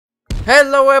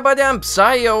Hello everybody, I'm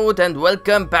Psiode and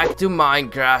welcome back to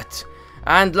Minecraft.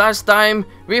 And last time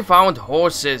we found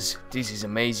horses. This is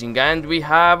amazing, and we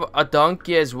have a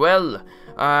donkey as well.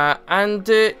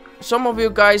 Some of you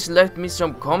guys left me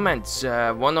some comments.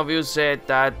 One of you said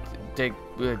that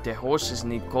the horses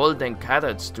need golden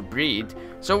carrots to breed.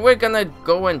 So we're gonna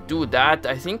go and do that.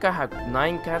 I think I have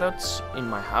 9 carrots in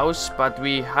my house, but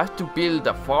we have to build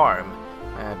a farm.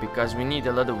 Because we need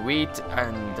a lot of wheat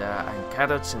and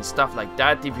carrots and stuff like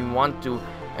that if we want to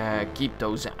keep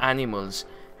those animals.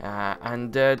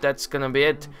 That's gonna be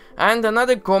it. And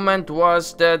another comment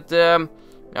was that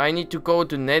I need to go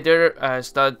to Nether,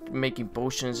 start making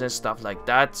potions and stuff like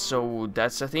that. So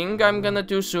that's a thing I'm gonna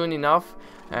do soon enough.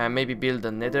 Maybe build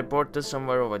a Nether portal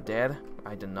somewhere over there.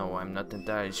 I don't know, I'm not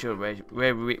entirely sure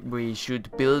where we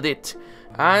should build it.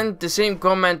 And the same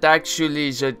comment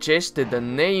actually suggested a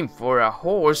name for a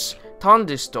horse,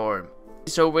 Thunderstorm.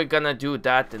 So we're gonna do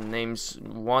that and name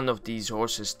one of these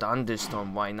horses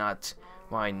Thunderstorm. Why not?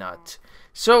 Why not?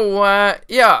 So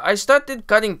yeah, I started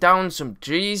cutting down some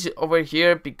trees over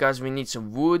here because we need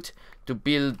some wood to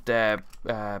build the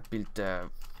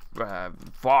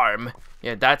farm.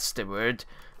 Yeah, that's the word.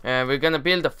 We're gonna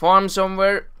build a farm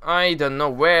somewhere. I don't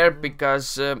know where,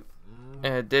 because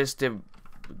there's the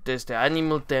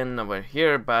animal den over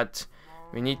here, but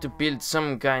we need to build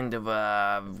some kind of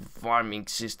a farming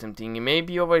system thingy.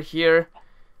 Maybe over here.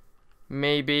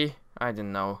 Maybe. I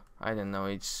don't know.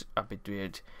 It's a bit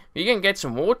weird. We can get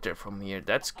some water from here.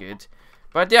 That's good.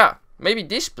 But yeah, maybe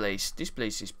this place. This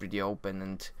place is pretty open,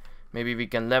 and maybe we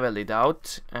can level it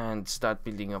out and start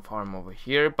building a farm over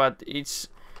here. But it's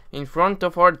in front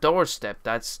of our doorstep.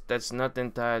 That's not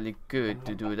entirely good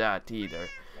to do that either.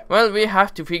 Well, we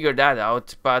have to figure that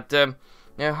out. But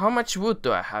how much wood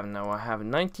do I have now? I have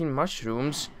 19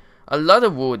 mushrooms. A lot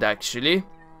of wood, actually.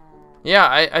 Yeah,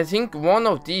 I think one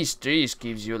of these trees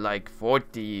gives you like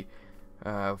 40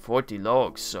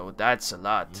 logs, so that's a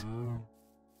lot.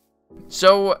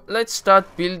 So let's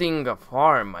start building a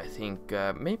farm. I think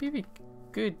maybe we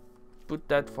could put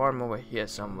that farm over here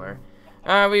somewhere.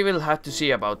 We will have to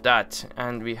see about that,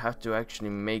 and we have to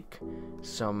actually make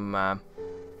some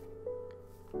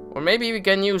or maybe we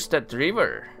can use that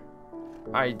river.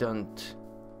 I don't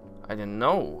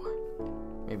know.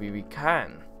 Maybe we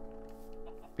can,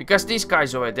 because these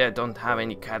guys over there don't have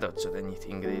any carrots or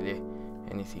anything really,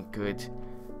 anything good.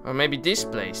 Or maybe this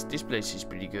place is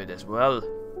pretty good as well.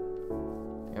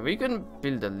 Yeah, we can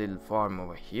build a little farm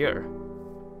over here.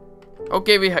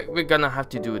 Okay, we're gonna have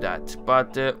to do that,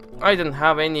 but I don't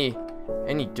have any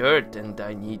dirt, and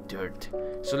I need dirt.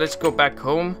 So let's go back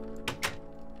home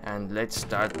and let's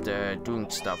start doing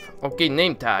stuff. Okay,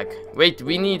 name tag. Wait,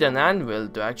 we need an anvil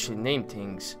to actually name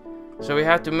things, so we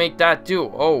have to make that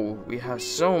too. Oh, we have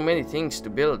so many things to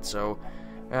build, so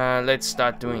let's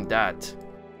start doing that.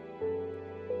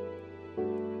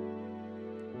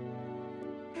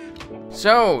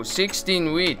 So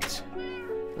 16 wheat.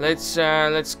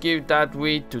 Let's give that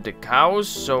wheat to the cows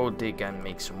so they can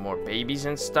make some more babies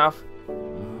and stuff.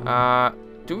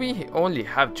 Do we only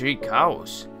have 3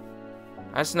 cows?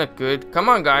 That's not good. Come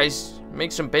on, guys,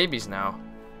 make some babies now.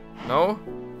 No?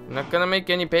 You're not gonna make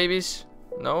any babies?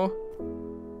 No?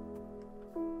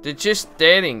 They're just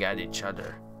staring at each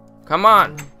other. Come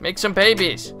on, make some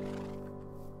babies.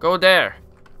 Go there.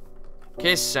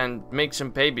 Kiss and make some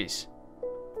babies.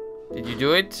 Did you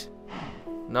do it?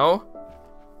 No?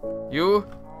 You?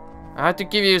 I have to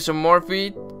give you some more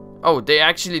feed. Oh, they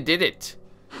actually did it.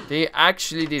 They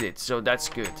actually did it, so that's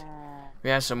good. We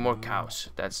have some more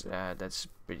cows. That's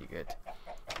pretty good.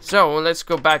 So let's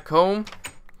go back home,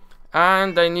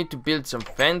 and I need to build some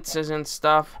fences and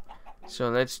stuff. So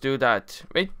let's do that.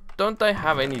 Wait, don't I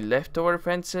have any leftover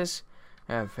fences?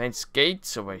 Fence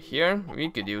gates over here. We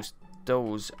could use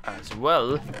those as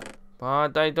well,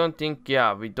 but I don't think.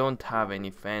 Yeah, we don't have any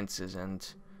fences, and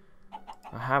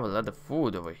I have a lot of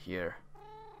food over here.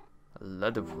 A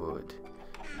lot of wood.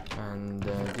 And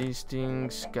these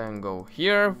things can go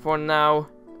here for now.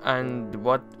 And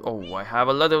what? Oh, I have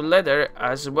a lot of leather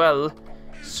as well.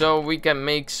 So we can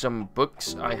make some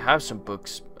books. I have some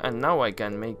books. And now I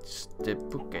can make the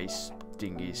bookcase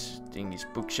thingies.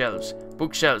 Bookshelves.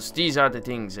 Bookshelves. These are the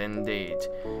things indeed.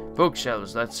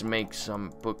 Bookshelves. Let's make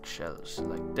some bookshelves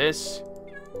like this.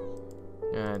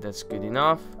 That's good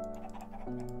enough.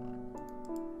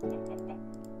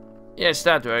 Yes,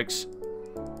 that works.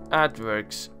 That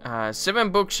works. 7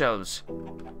 bookshelves.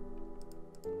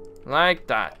 Like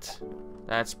that.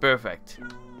 That's perfect.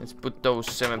 Let's put those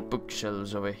 7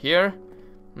 bookshelves over here.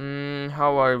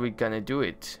 How are we gonna do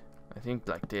it? I think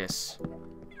like this.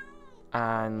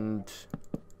 And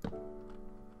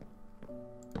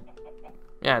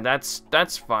Yeah,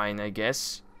 that's fine, I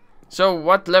guess. So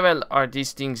what level are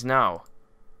these things now?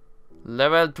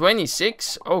 Level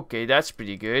 26? Okay, that's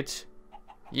pretty good.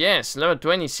 Yes, level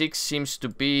 26 seems to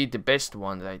be the best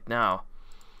one right now.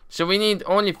 So we need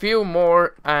only few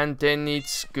more and then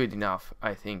it's good enough,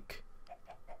 I think.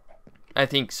 I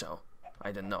think so.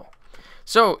 I don't know.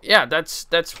 So yeah, that's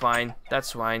fine.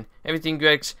 That's fine. Everything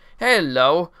works.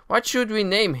 Hello. What should we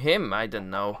name him? I don't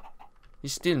know.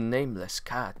 He's still nameless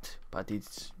cat, but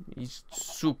he's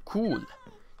so cool.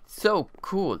 So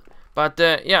cool. But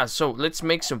yeah, so let's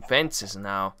make some fences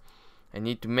now. I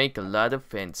need to make a lot of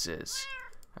fences.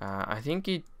 I think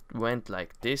it went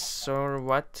like this or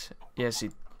what? Yes,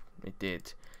 it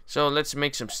did. So let's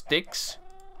make some sticks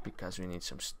because we need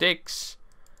some sticks.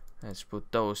 Let's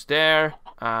put those there.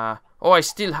 Oh, I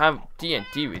still have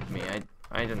TNT with me.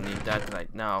 I don't need that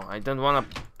right now. I don't want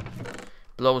to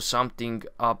blow something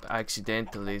up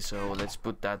accidentally, so let's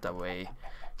put that away.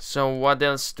 So what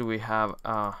else do we have?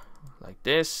 Like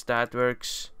this, that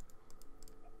works.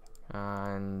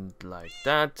 And like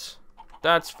that.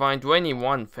 That's fine.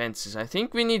 21 fences. I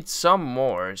think we need some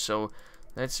more, so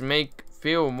let's make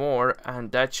few more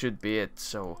and that should be it.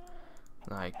 So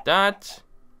like that.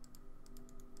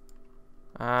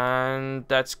 And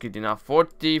that's good enough.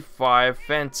 45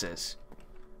 fences.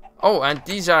 Oh, and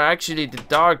these are actually the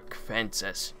dark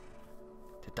fences.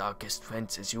 The darkest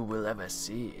fences you will ever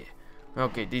see.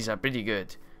 Okay, these are pretty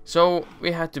good. So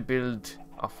we had to build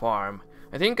a farm.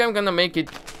 I think I'm gonna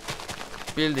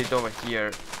build it over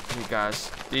here because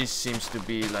this seems to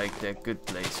be like the good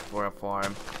place for a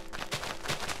farm.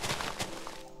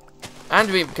 And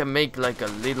we can make like a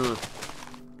little...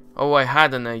 Oh, I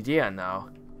had an idea now.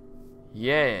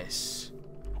 Yes.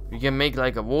 We can make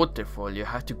like a waterfall. You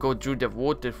have to go through the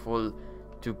waterfall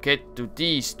to get to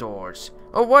these doors.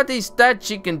 Oh, what is that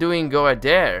chicken doing over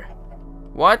there?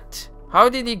 What? How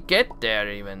did he get there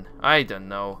even? I don't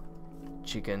know.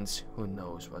 Chickens, who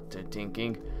knows what they're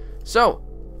thinking. So,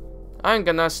 I'm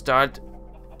gonna start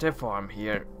the farm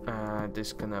here.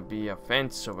 There's gonna be a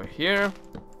fence over here.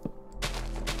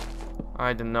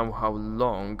 I don't know how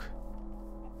long.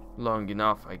 Long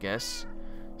enough, I guess.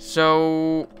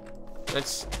 So,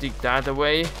 let's dig that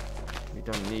away. We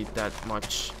don't need that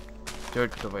much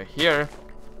dirt over here.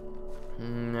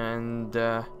 And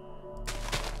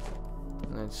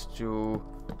let's do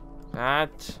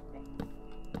that.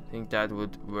 I think that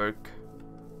would work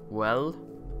well.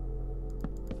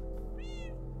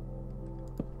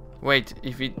 Wait,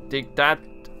 if we take that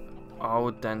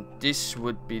out, then this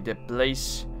would be the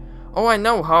place. Oh, I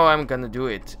know how I'm gonna do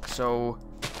it. So,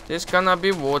 there's gonna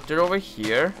be water over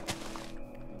here.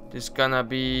 There's gonna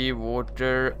be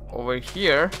water over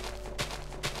here.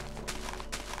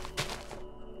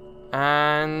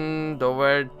 And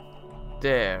over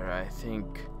there, I think.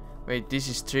 Wait, this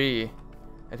is 3.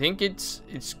 I think it's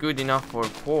good enough for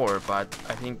 4, but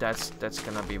I think that's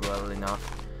gonna be well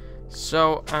enough.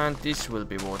 So, and this will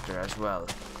be water as well.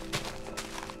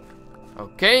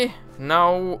 Okay,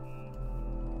 now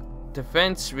the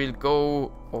fence will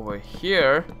go over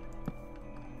here.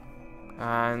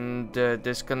 And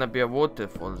there's gonna be a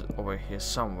waterfall over here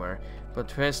somewhere. But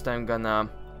first I'm gonna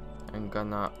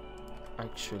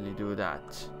actually do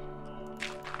that.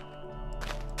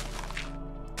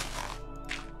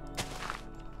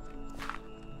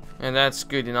 And that's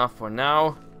good enough for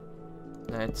now.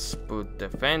 Let's put the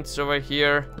fence over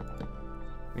here.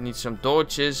 We need some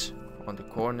torches on the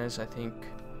corners, I think.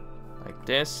 Like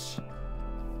this.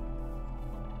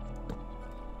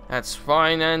 That's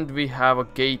fine, and we have a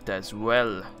gate as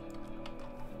well.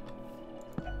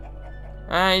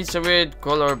 It's a weird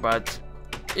color, but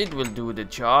it will do the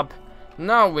job.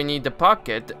 Now we need a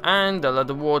bucket and a lot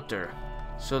of water.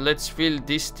 So let's fill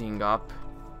this thing up.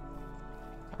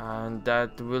 And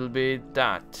that will be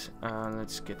that.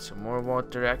 Let's get some more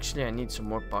water. Actually, I need some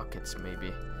more buckets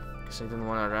maybe. Because I don't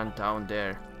want to run down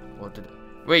there.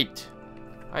 Wait.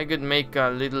 I could make a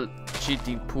little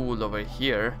cheating pool over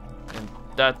here. And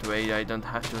that way I don't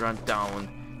have to run down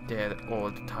there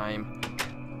all the time.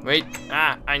 Wait.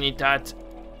 I need that.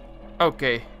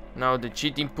 Okay. Now the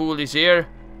cheating pool is here.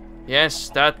 Yes,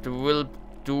 that will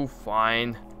do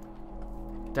fine.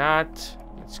 That.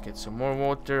 Let's get some more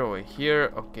water over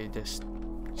here. Okay, this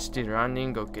still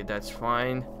running. Okay, that's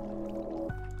fine.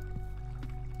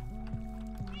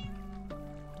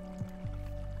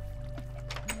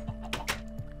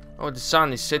 Oh, the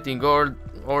sun is setting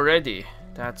already.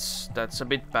 That's a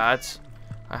bit bad.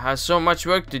 I have so much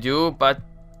work to do, but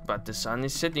the sun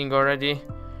is setting already.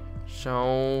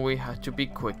 So we have to be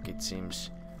quick, it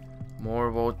seems.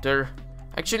 More water.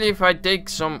 Actually, if I take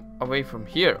some away from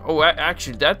here... Oh,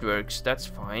 actually, that works. That's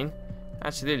fine.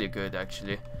 That's really good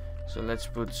actually. So let's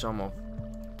put some of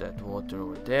that water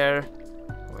over there,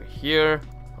 over here,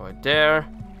 over there,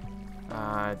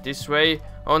 this way.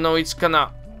 Oh no, it's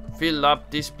gonna fill up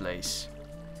this place.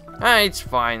 It's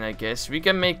fine, I guess. We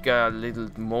can make a little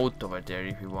moat over there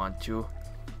if we want to.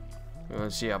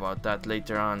 We'll see about that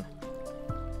later on.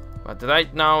 But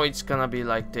right now it's gonna be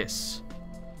like this.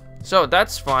 So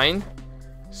that's fine.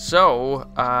 So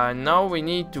now we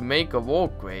need to make a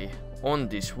walkway on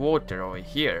this water over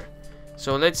here.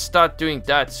 So let's start doing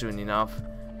that soon enough.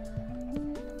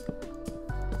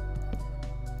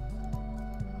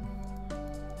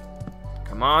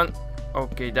 Come on.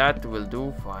 Okay, that will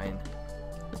do fine.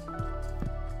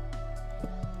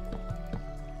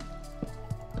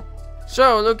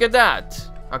 So look at that.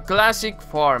 A classic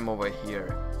farm over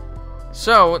here.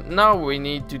 So now we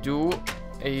need to do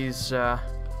is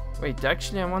wait,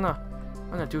 actually I wanna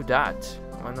do that.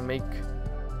 I wanna make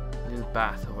a little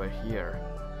path over here.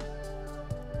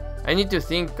 I need to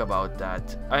think about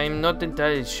that. I'm not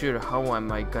entirely sure how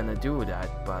am I gonna do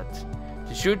that, but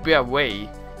there should be a way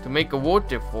to make a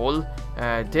waterfall.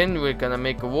 Then we're gonna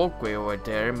make a walkway over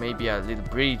there, maybe a little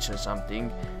bridge or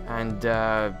something, and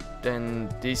then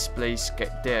this place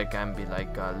there can be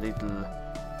like a little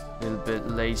bit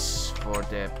lace for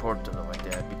the portal over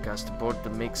there, because the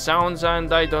portal makes sounds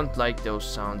and I don't like those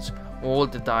sounds all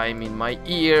the time in my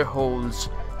ear holes.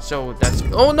 So that's...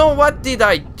 Oh no, what did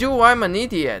I do? I'm an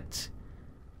idiot.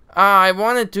 I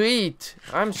wanted to eat.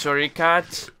 I'm sorry,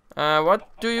 cat. What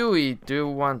do you eat? Do you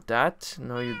want that?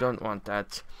 No, you don't want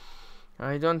that.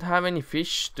 I don't have any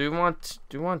fish. Do you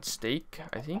want steak?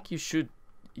 I think you should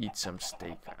eat some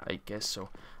steak. I guess so.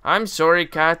 I'm sorry,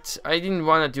 cat. I didn't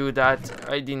want to do that.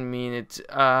 I didn't mean it.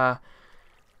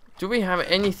 Do we have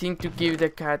anything to give the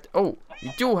cat? Oh,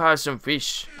 we do have some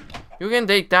fish. You can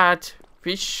take that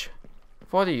fish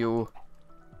for you.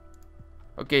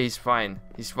 Okay, he's fine.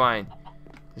 He's fine.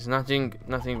 There's nothing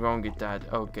wrong with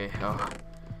that. Okay.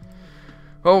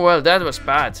 Oh well, that was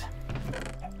bad.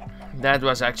 That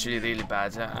was actually really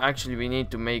bad. Actually, we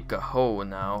need to make a hoe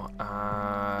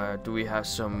now. Do we have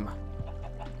some?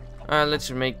 Let's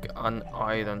make an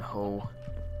iron hoe.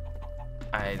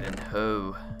 Iron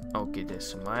hoe. Okay,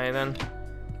 there's some iron.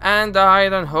 And the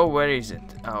iron hoe, where is it?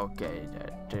 Okay,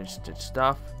 there's the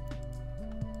stuff.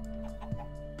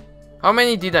 How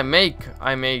many did I make?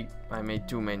 I made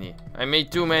too many. I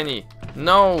made too many.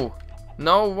 No,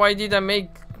 why did I make?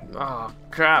 Oh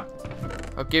crap.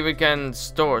 Okay, we can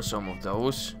store some of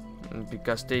those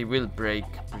because they will break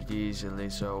pretty easily,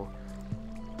 so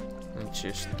let's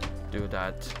just do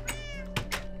that.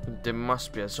 There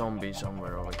must be a zombie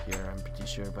somewhere over here, I'm pretty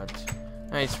sure, but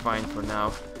it's fine for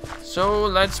now. So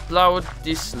let's plow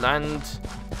this land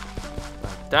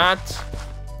like that,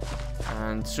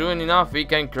 and soon enough we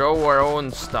can grow our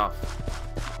own stuff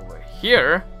over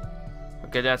here.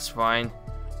 Okay, that's fine.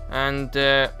 And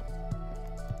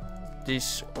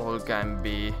this all can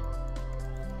be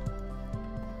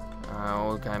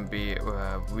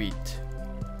wheat.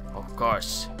 Of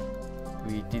course,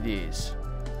 wheat it is.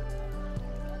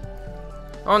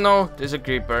 Oh no, there's a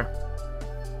creeper.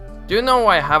 Do you know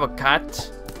I have a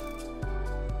cat?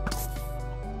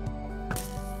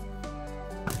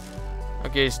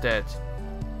 Okay, he's dead.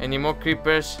 Any more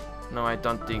creepers? No, I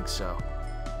don't think so.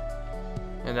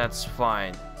 And that's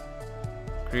fine.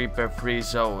 Creeper free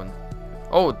zone.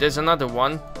 Oh, there's another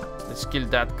one. Let's kill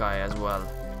that guy as well,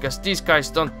 because these guys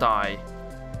don't die.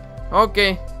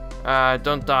 Okay,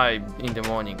 don't die in the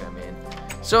morning, I mean.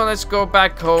 So let's go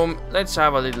back home. Let's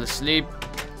have a little sleep.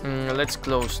 Let's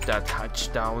close that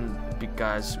hatch down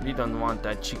because we don't want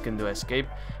that chicken to escape.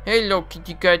 Hello,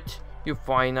 kitty cat. You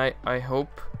fine? I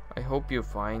hope. I hope you're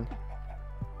fine.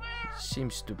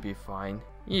 Seems to be fine.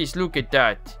 Yes, look at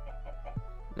that.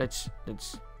 Let's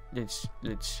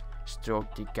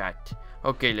stroke the cat.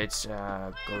 Okay, let's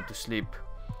go to sleep.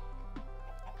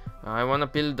 I wanna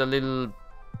build a little...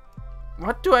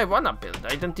 What do I wanna build?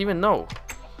 I don't even know.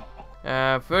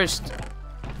 First,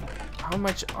 how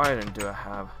much iron do I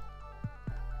have?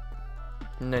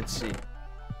 Let's see.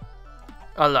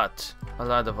 A lot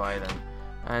of iron.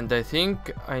 And I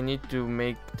think I need to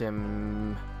make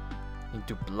them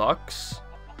into blocks.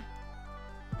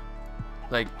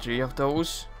 Like 3 of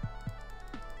those.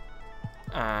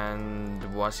 And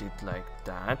was it like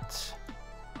that?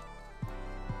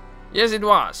 Yes, it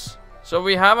was. So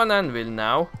we have an anvil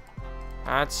now.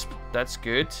 That's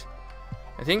good.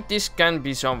 I think this can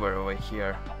be somewhere over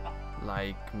here.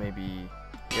 Like maybe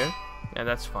here. Yeah,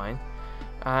 that's fine.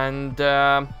 And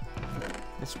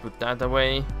let's put that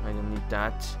away. I don't need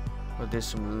that. But there's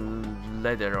some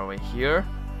leather over here.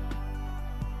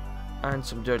 And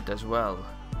some dirt as well.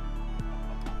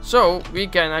 So we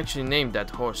can actually name that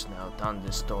horse now,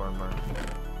 Thunderstormer.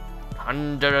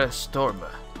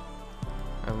 Thunderstormer.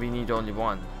 And we need only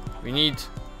one. We need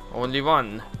only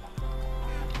one.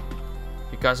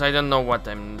 Because I don't know what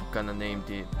I'm gonna name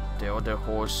the other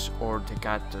horse or the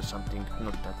cat or something.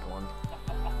 Not that one.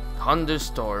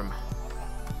 Thunderstorm.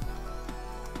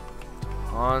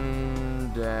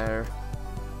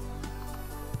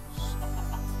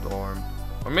 Thunderstorm.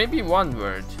 Or maybe one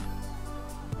word.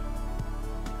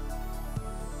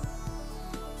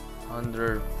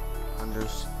 Thunderstorm.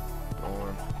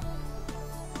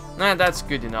 Nah, that's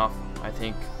good enough, I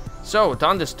think. So,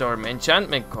 Thunderstorm,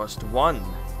 enchantment cost 1.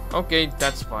 Okay,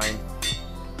 that's fine.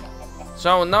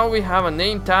 So, now we have a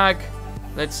name tag.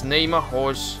 Let's name a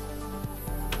horse.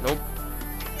 Nope.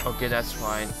 Okay, that's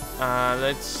fine.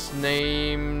 Let's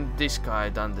name this guy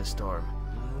Thunderstorm.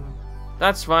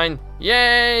 That's fine.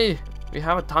 Yay! We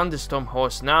have a Thunderstorm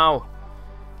horse now.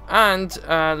 And,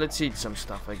 let's eat some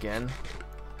stuff again.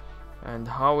 And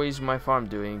how is my farm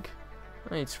doing?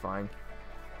 It's fine.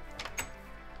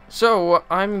 So,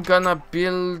 I'm gonna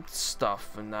build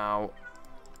stuff now.